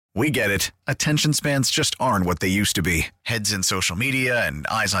We get it. Attention spans just aren't what they used to be. Heads in social media and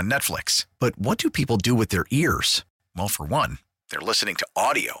eyes on Netflix. But what do people do with their ears? Well, for one, they're listening to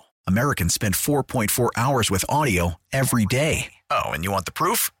audio. Americans spend 4.4 hours with audio every day. Oh, and you want the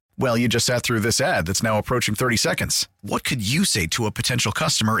proof? Well, you just sat through this ad that's now approaching 30 seconds. What could you say to a potential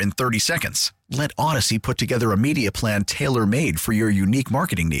customer in 30 seconds? Let Odyssey put together a media plan tailor-made for your unique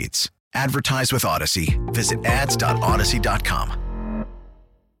marketing needs. Advertise with Odyssey. Visit ads.odyssey.com.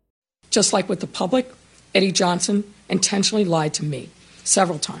 Just like with the public, Eddie Johnson intentionally lied to me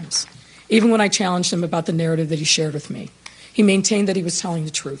several times. Even when I challenged him about the narrative that he shared with me, he maintained that he was telling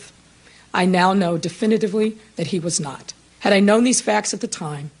the truth. I now know definitively that he was not. Had I known these facts at the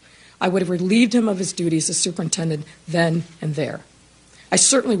time, I would have relieved him of his duties as superintendent then and there. I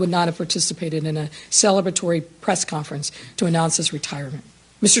certainly would not have participated in a celebratory press conference to announce his retirement.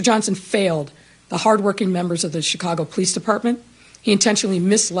 Mr. Johnson failed the hardworking members of the Chicago Police Department. He intentionally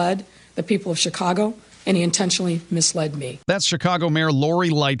misled the people of Chicago, and he intentionally misled me. That's Chicago Mayor Lori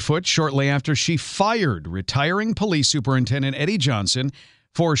Lightfoot shortly after she fired retiring police superintendent Eddie Johnson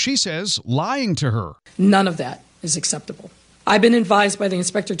for, she says, lying to her. None of that is acceptable. I've been advised by the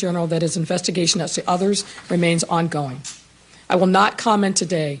Inspector General that his investigation as to others remains ongoing. I will not comment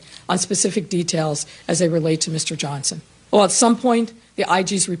today on specific details as they relate to Mr. Johnson. While at some point the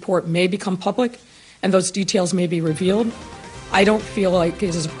IG's report may become public and those details may be revealed, I don't feel like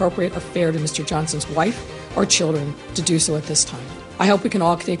it is appropriate or fair to Mr. Johnson's wife or children to do so at this time. I hope we can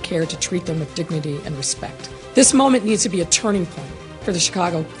all take care to treat them with dignity and respect. This moment needs to be a turning point for the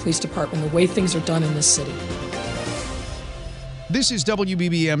Chicago Police Department, the way things are done in this city. This is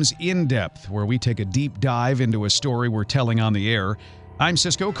WBBM's In Depth, where we take a deep dive into a story we're telling on the air. I'm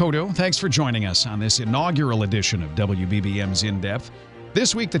Cisco Cotto. Thanks for joining us on this inaugural edition of WBBM's In Depth.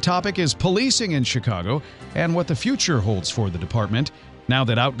 This week, the topic is policing in Chicago and what the future holds for the department now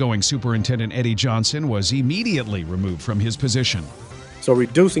that outgoing Superintendent Eddie Johnson was immediately removed from his position. So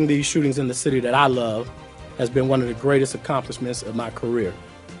reducing these shootings in the city that I love has been one of the greatest accomplishments of my career.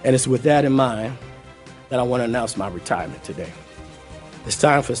 And it's with that in mind that I want to announce my retirement today. It's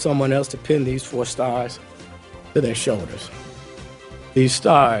time for someone else to pin these 4 stars to their shoulders. These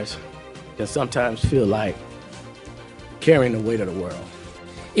stars can sometimes feel like carrying the weight of the world.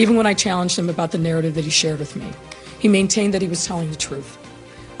 Even when I challenged him about the narrative that he shared with me, he maintained that he was telling the truth.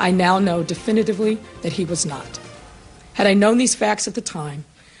 I now know definitively that he was not. Had I known these facts at the time,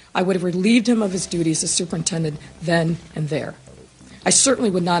 I would have relieved him of his duties as superintendent then and there. I certainly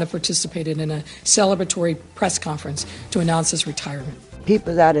would not have participated in a celebratory press conference to announce his retirement.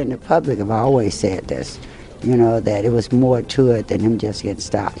 People out in the public have always said this, that it was more to it than him just getting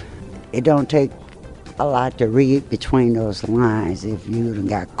stopped. It don't take a lot to read between those lines if you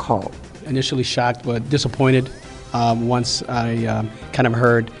got caught. Initially shocked but disappointed once I kind of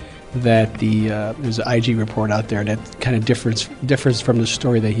heard that there's an IG report out there that kind of differs from the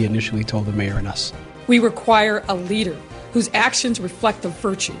story that he initially told the mayor and us. We require a leader whose actions reflect the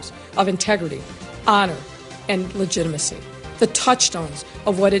virtues of integrity, honor, and legitimacy, the touchstones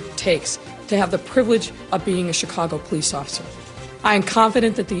of what it takes to have the privilege of being a Chicago police officer. I am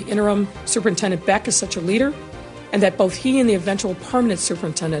confident that the interim Superintendent Beck is such a leader, and that both he and the eventual permanent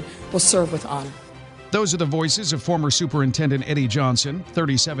superintendent will serve with honor. Those are the voices of former Superintendent Eddie Johnson,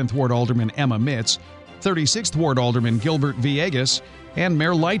 37th Ward Alderman Emma Mitz, 36th Ward Alderman Gilbert Villegas, and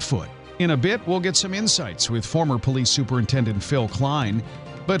Mayor Lightfoot. In a bit, we'll get some insights with former Police Superintendent Phil Klein.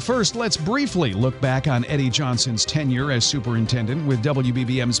 But first, let's briefly look back on Eddie Johnson's tenure as superintendent with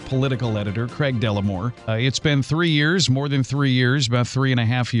WBBM's political editor, Craig Dellamore. It's been 3 years, more than 3 years, about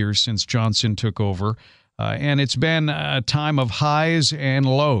 3.5 years since Johnson took over. And it's been a time of highs and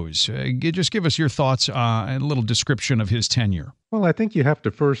lows. Just give us your thoughts, a little description of his tenure. Well, I think you have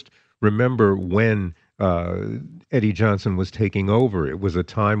to first remember when Eddie Johnson was taking over. It was a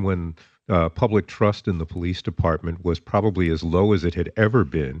time when public trust in the police department was probably as low as it had ever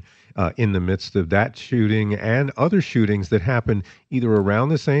been in the midst of that shooting and other shootings that happened either around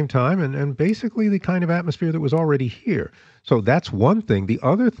the same time and basically the kind of atmosphere that was already here. So that's one thing. The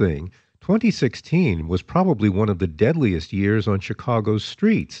other thing, 2016 was probably one of the deadliest years on Chicago's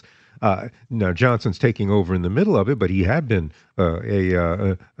streets. Now, Johnson's taking over in the middle of it, but he had been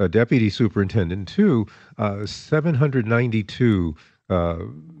a deputy superintendent too. 792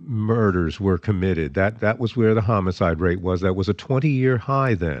 murders were committed. That was where the homicide rate was. That was a 20-year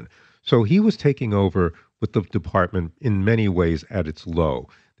high then. So he was taking over with the department in many ways at its low.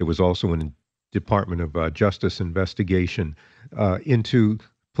 There was also a Department of Justice investigation into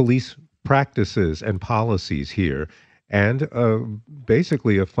police practices and policies here, and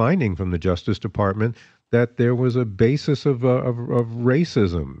basically a finding from the Justice Department that there was a basis of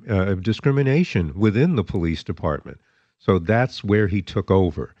racism, of discrimination within the police department. So that's where he took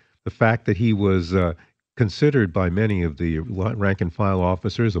over. The fact that he was considered by many of the rank and file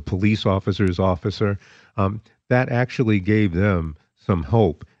officers, a police officer's officer, that actually gave them some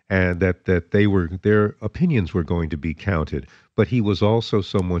hope, and that their opinions were going to be counted. But he was also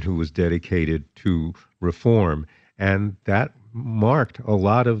someone who was dedicated to reform, and that marked a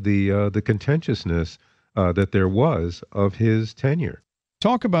lot of the contentiousness that there was of his tenure.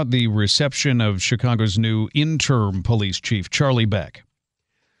 Talk about the reception of Chicago's new interim police chief, Charlie Beck.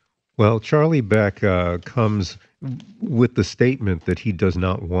 Well, Charlie Beck comes with the statement that he does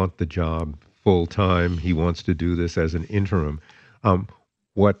not want the job full time. He wants to do this as an interim.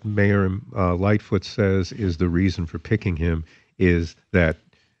 What Mayor Lightfoot says is the reason for picking him is that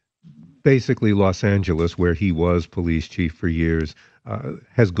basically Los Angeles, where he was police chief for years,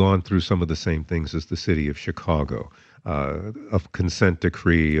 has gone through some of the same things as the city of Chicago. A consent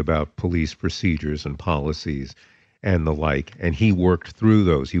decree about police procedures and policies and the like. And he worked through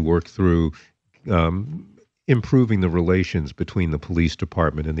those. He worked through improving the relations between the police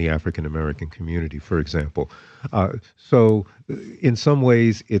department and the African American community, for example. So in some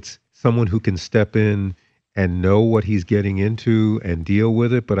ways, it's someone who can step in and know what he's getting into and deal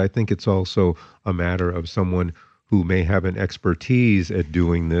with it. But I think it's also a matter of someone who may have an expertise at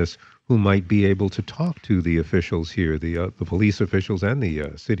doing this, who might be able to talk to the officials here, the police officials and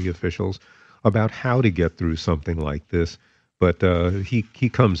the city officials, about how to get through something like this. But he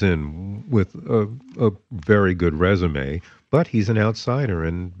comes in with a very good resume, but he's an outsider,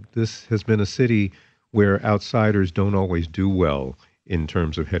 and this has been a city where outsiders don't always do well in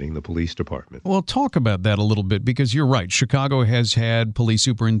terms of heading the police department. Well, talk about that a little bit, because you're right. Chicago has had police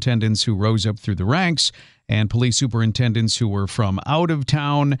superintendents who rose up through the ranks and police superintendents who were from out of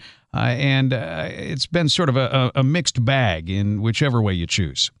town, and it's been sort of a mixed bag in whichever way you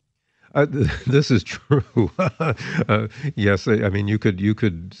choose. This is true. Yes, I mean you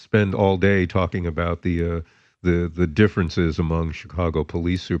could spend all day talking about the differences among Chicago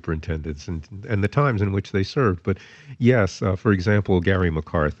police superintendents and the times in which they served. But yes, for example, Gary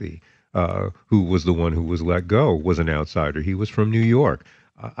McCarthy, who was the one who was let go, was an outsider. He was from New York.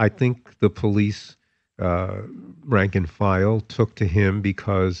 I think the police rank and file took to him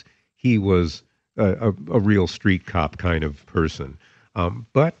because he was a real street cop kind of person.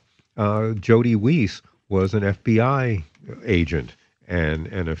 But Jody Weiss was an FBI agent and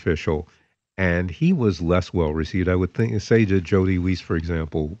an official, and he was less well received. I would say that Jody Weiss, for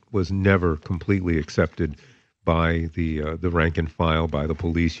example, was never completely accepted by the rank and file, by the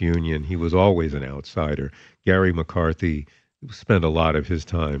police union. He was always an outsider. Gary McCarthy spent a lot of his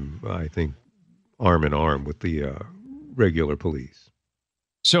time, I think, arm in arm with the regular police.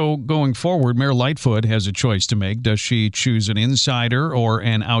 So going forward, Mayor Lightfoot has a choice to make. Does she choose an insider or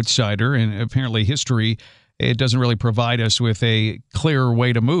an outsider? And apparently history, it doesn't really provide us with a clear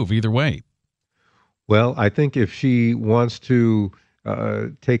way to move either way. Well, I think if she wants to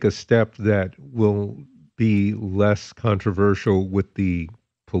take a step that will be less controversial with the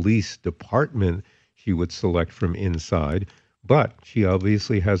police department, she would select from inside. But she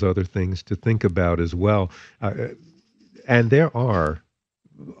obviously has other things to think about as well. And there are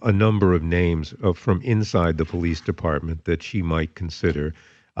a number of names from inside the police department that she might consider.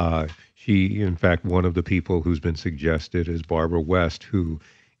 She, in fact, one of the people who's been suggested is Barbara West, who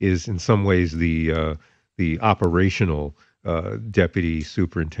is in some ways the operational deputy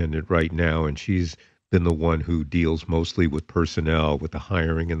superintendent right now, and she's been the one who deals mostly with personnel, with the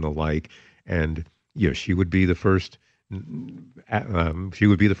hiring and the like. And she would be the first. She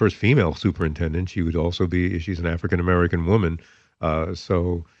would be the first female superintendent. She would also be. She's an African American woman.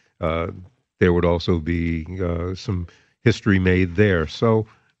 So there would also be some history made there. So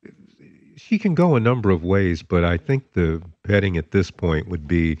she can go a number of ways, but I think the betting at this point would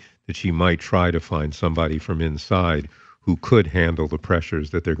be that she might try to find somebody from inside who could handle the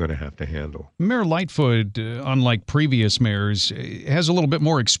pressures that they're going to have to handle. Mayor Lightfoot, unlike previous mayors, has a little bit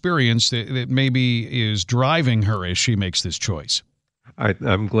more experience that maybe is driving her as she makes this choice.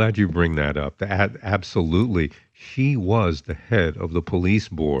 I'm glad you bring that up. Absolutely. She was the head of the police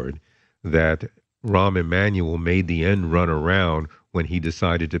board that Rahm Emanuel made the end run around when he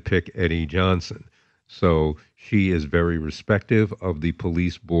decided to pick Eddie Johnson. So she is very respective of the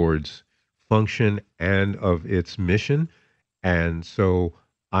police board's function and of its mission. And so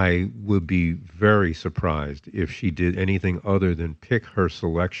I would be very surprised if she did anything other than pick her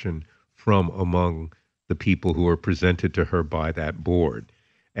selection from among the people who are presented to her by that board.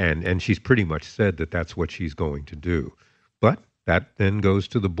 And she's pretty much said that that's what she's going to do. But that then goes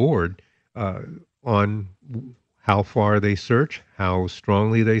to the board. on how far they search, how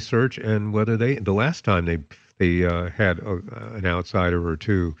strongly they search, and whether the last time they had an outsider or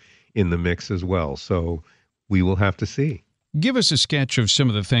two in the mix as well. So we will have to see. Give us a sketch of some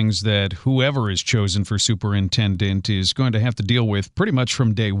of the things that whoever is chosen for superintendent is going to have to deal with pretty much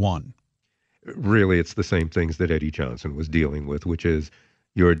from day one. Really, it's the same things that Eddie Johnson was dealing with, which is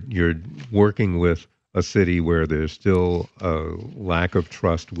you're working with a city where there's still a lack of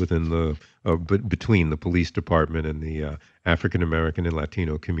trust within between the police department and the African American and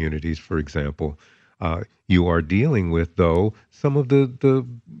Latino communities, for example. You are dealing with, though, some of the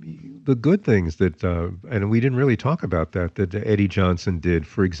good things that, and we didn't really talk about that Eddie Johnson did.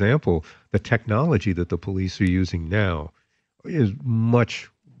 For example, the technology that the police are using now is much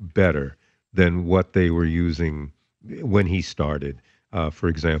better than what they were using when he started. For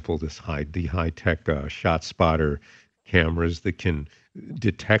example, the high-tech shot spotter cameras that can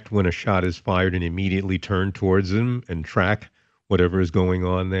detect when a shot is fired and immediately turn towards them and track whatever is going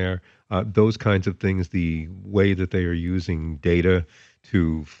on there. Those kinds of things, the way that they are using data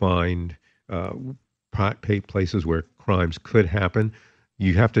to find places where crimes could happen.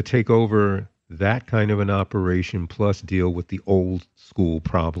 You have to take over that kind of an operation plus deal with the old school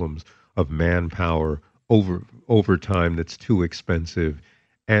problems of manpower, overtime that's too expensive,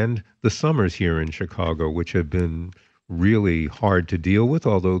 and the summers here in Chicago, which have been really hard to deal with,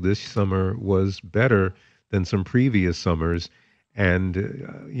 although this summer was better than some previous summers. And,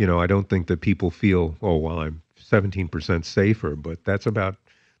 I don't think that people feel, oh, well, I'm 17% safer, but that's about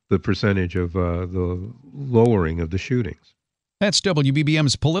the percentage of the lowering of the shootings. That's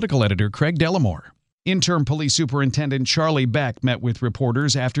WBBM's political editor, Craig Dellamore. Interim Police Superintendent Charlie Beck met with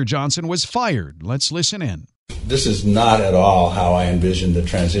reporters after Johnson was fired. Let's listen in. This is not at all how I envisioned the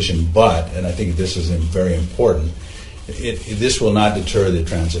transition, but, and I think this is very important, this will not deter the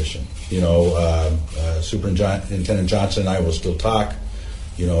transition. Superintendent Johnson and I will still talk.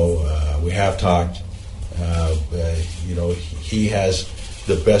 We have talked. He has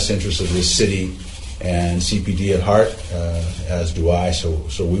the best interests of this city and CPD at heart, as do I,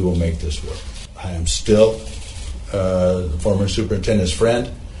 so we will make this work. I am still the former superintendent's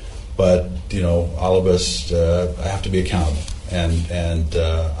friend, but, all of us have to be accountable. And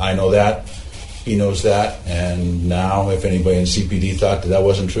I know that. He knows that, and now if anybody in CPD thought that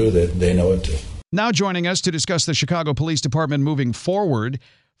wasn't true, that they know it too. Now joining us to discuss the Chicago Police Department moving forward,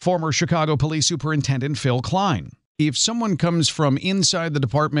 former Chicago Police Superintendent Phil Klein. If someone comes from inside the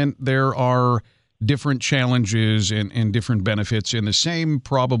department, there are different challenges and different benefits, and the same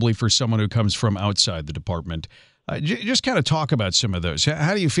probably for someone who comes from outside the department. Just kind of talk about some of those.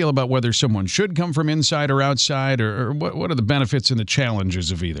 How do you feel about whether someone should come from inside or outside, or what are the benefits and the challenges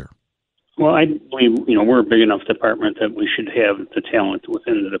of either? Well, I believe, we're a big enough department that we should have the talent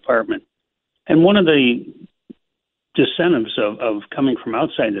within the department. And one of the disincentives of coming from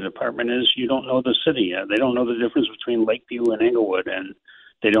outside the department is you don't know the city. They don't know the difference between Lakeview and Englewood, and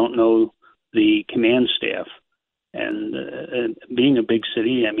they don't know the command staff. And being a big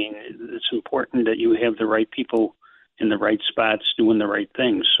city, it's important that you have the right people in the right spots doing the right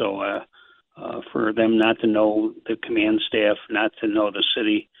things. So for them not to know the command staff, not to know the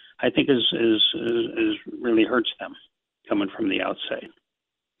city, I think is really hurts them coming from the outside.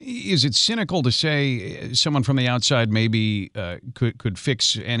 Is it cynical to say someone from the outside maybe could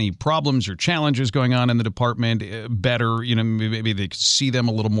fix any problems or challenges going on in the department better? Maybe they could see them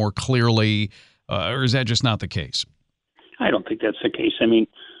a little more clearly, or is that just not the case? I don't think that's the case.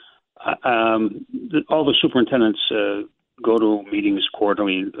 All the superintendents go to meetings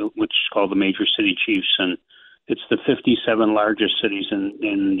quarterly, which is called the Major City Chiefs, and it's the 57 largest cities in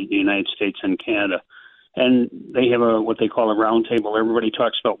the United States and Canada. And they have what they call a round table. Everybody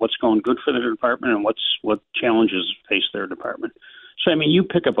talks about what's going good for their department and what challenges face their department. So, you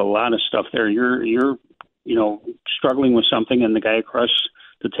pick up a lot of stuff there. You're struggling with something, and the guy across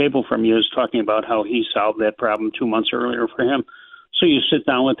the table from you is talking about how he solved that problem 2 months earlier for him. So you sit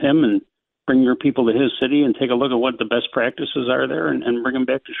down with him and bring your people to his city and take a look at what the best practices are there and bring them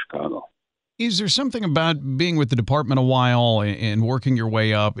back to Chicago. Is there something about being with the department a while and working your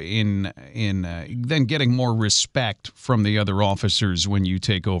way up in then getting more respect from the other officers when you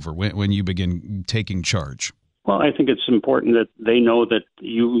take over, when you begin taking charge? Well, I think it's important that they know that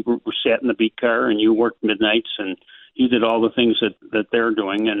you sat in the beat car and you worked midnights and you did all the things that they're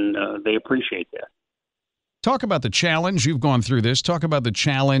doing, and they appreciate that. Talk about the challenge. You've gone through this. Talk about the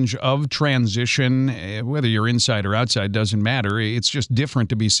challenge of transition. Whether you're inside or outside doesn't matter. It's just different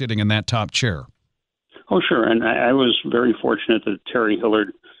to be sitting in that top chair. Oh, sure. And I was very fortunate that Terry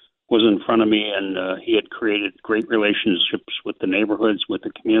Hillard was in front of me, and he had created great relationships with the neighborhoods, with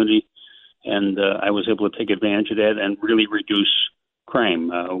the community. And I was able to take advantage of that and really reduce crime.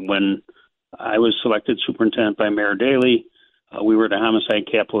 When I was selected superintendent by Mayor Daley, we were the homicide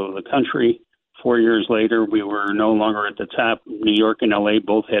capital of the country. 4 years later, we were no longer at the top. New York and LA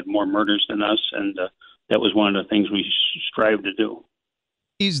both had more murders than us, and that was one of the things we strived to do.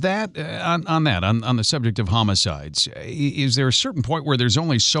 Is that, on the subject of homicides, is there a certain point where there's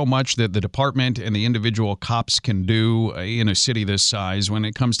only so much that the department and the individual cops can do in a city this size when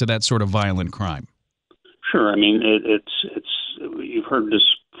it comes to that sort of violent crime? Sure. I mean, it's you've heard this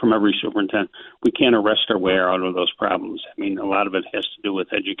from every superintendent. We can't arrest our way out of those problems. I mean, a lot of it has to do with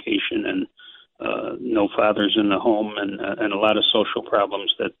education and no fathers in the home and a lot of social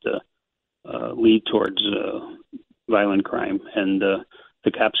problems that lead towards violent crime. And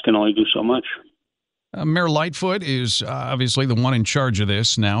the cops can only do so much. Mayor Lightfoot is obviously the one in charge of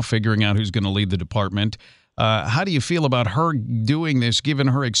this now, figuring out who's going to lead the department. How do you feel about her doing this, given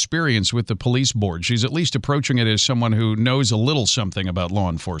her experience with the police board? She's at least approaching it as someone who knows a little something about law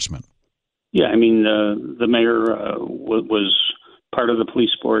enforcement. Yeah, I mean, the mayor was part of the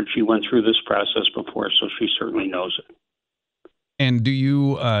police board. She went through this process before, so she certainly knows it. And do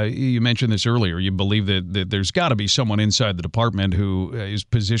you mentioned this earlier, you believe that there's got to be someone inside the department who is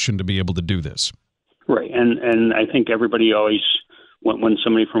positioned to be able to do this? Right, and I think everybody always, when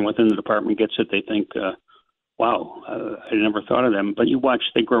somebody from within the department gets it, they think, wow, I never thought of them. But you watch,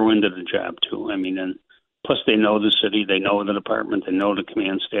 they grow into the job, too. I mean, and plus they know the city, they know the department, they know the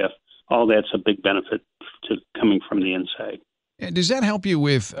command staff. All that's a big benefit to coming from the inside. Does that help you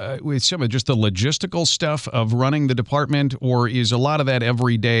with some of just the logistical stuff of running the department, or is a lot of that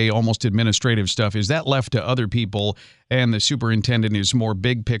everyday, almost administrative stuff, is that left to other people and the superintendent is more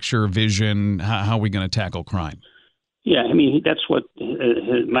big picture vision, how are we going to tackle crime? Yeah, I mean, that's what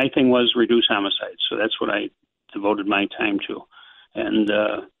my thing was, reduce homicides. So that's what I devoted my time to. And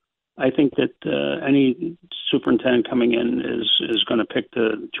I think that any superintendent coming in is going to pick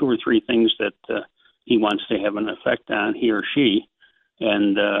the 2 or 3 things that he wants to have an effect on, he or she,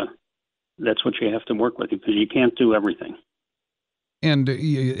 and that's what you have to work with, because you can't do everything. And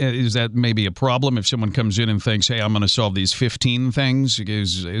is that maybe a problem if someone comes in and thinks, hey, I'm going to solve these 15 things?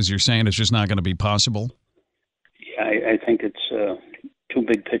 As you're saying, it's just not going to be possible? Yeah, I think it's too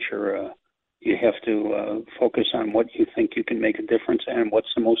big picture. You have to focus on what you think you can make a difference in, and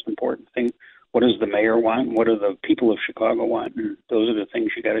what's the most important thing. What does the mayor want? What do the people of Chicago want? And those are the things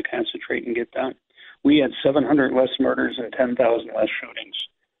you got to concentrate and get done. We had 700 less murders and 10,000 less shootings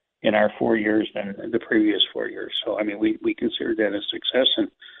in our 4 years than the previous 4 years. So, I mean, we consider that a success, and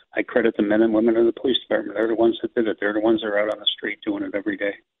I credit the men and women of the police department. They're the ones that did it. They're the ones that are out on the street doing it every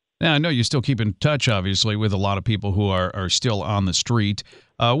day. Now, I know you still keep in touch, obviously, with a lot of people who are still on the street.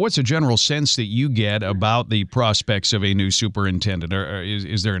 What's a general sense that you get about the prospects of a new superintendent?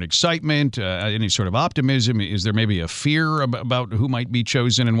 Is there an excitement, any sort of optimism? Is there maybe a fear about who might be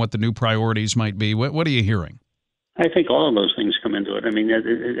chosen and what the new priorities might be? What are you hearing? I think all of those things come into it. I mean,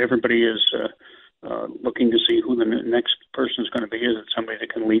 everybody is looking to see who the next person is going to be. Is it somebody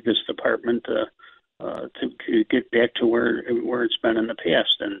that can lead this department to get back to where it's been in the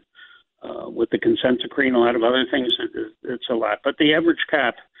past? And with the consent decree and a lot of other things, it's a lot. But the average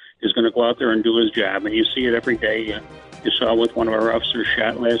cop is going to go out there and do his job, and you see it every day. You saw with one of our officers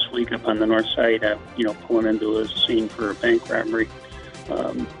shot last week up on the north side, pulling into a scene for a bank robbery.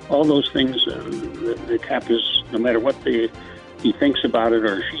 All those things, the cop is, no matter what he thinks about it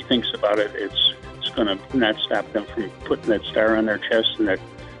or she thinks about it, it's going to not stop them from putting that star on their chest and that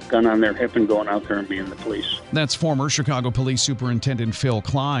gun on their hip and going out there and being the police. That's former Chicago Police Superintendent Phil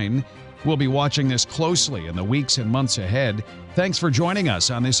Klein. We'll be watching this closely in the weeks and months ahead. Thanks for joining us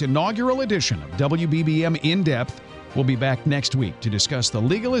on this inaugural edition of WBBM In Depth. We'll be back next week to discuss the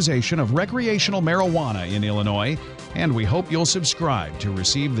legalization of recreational marijuana in Illinois, and we hope you'll subscribe to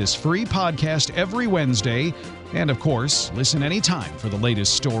receive this free podcast every Wednesday. And, of course, listen anytime for the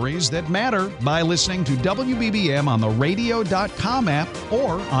latest stories that matter by listening to WBBM on the radio.com app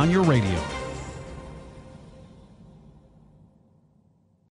or on your radio.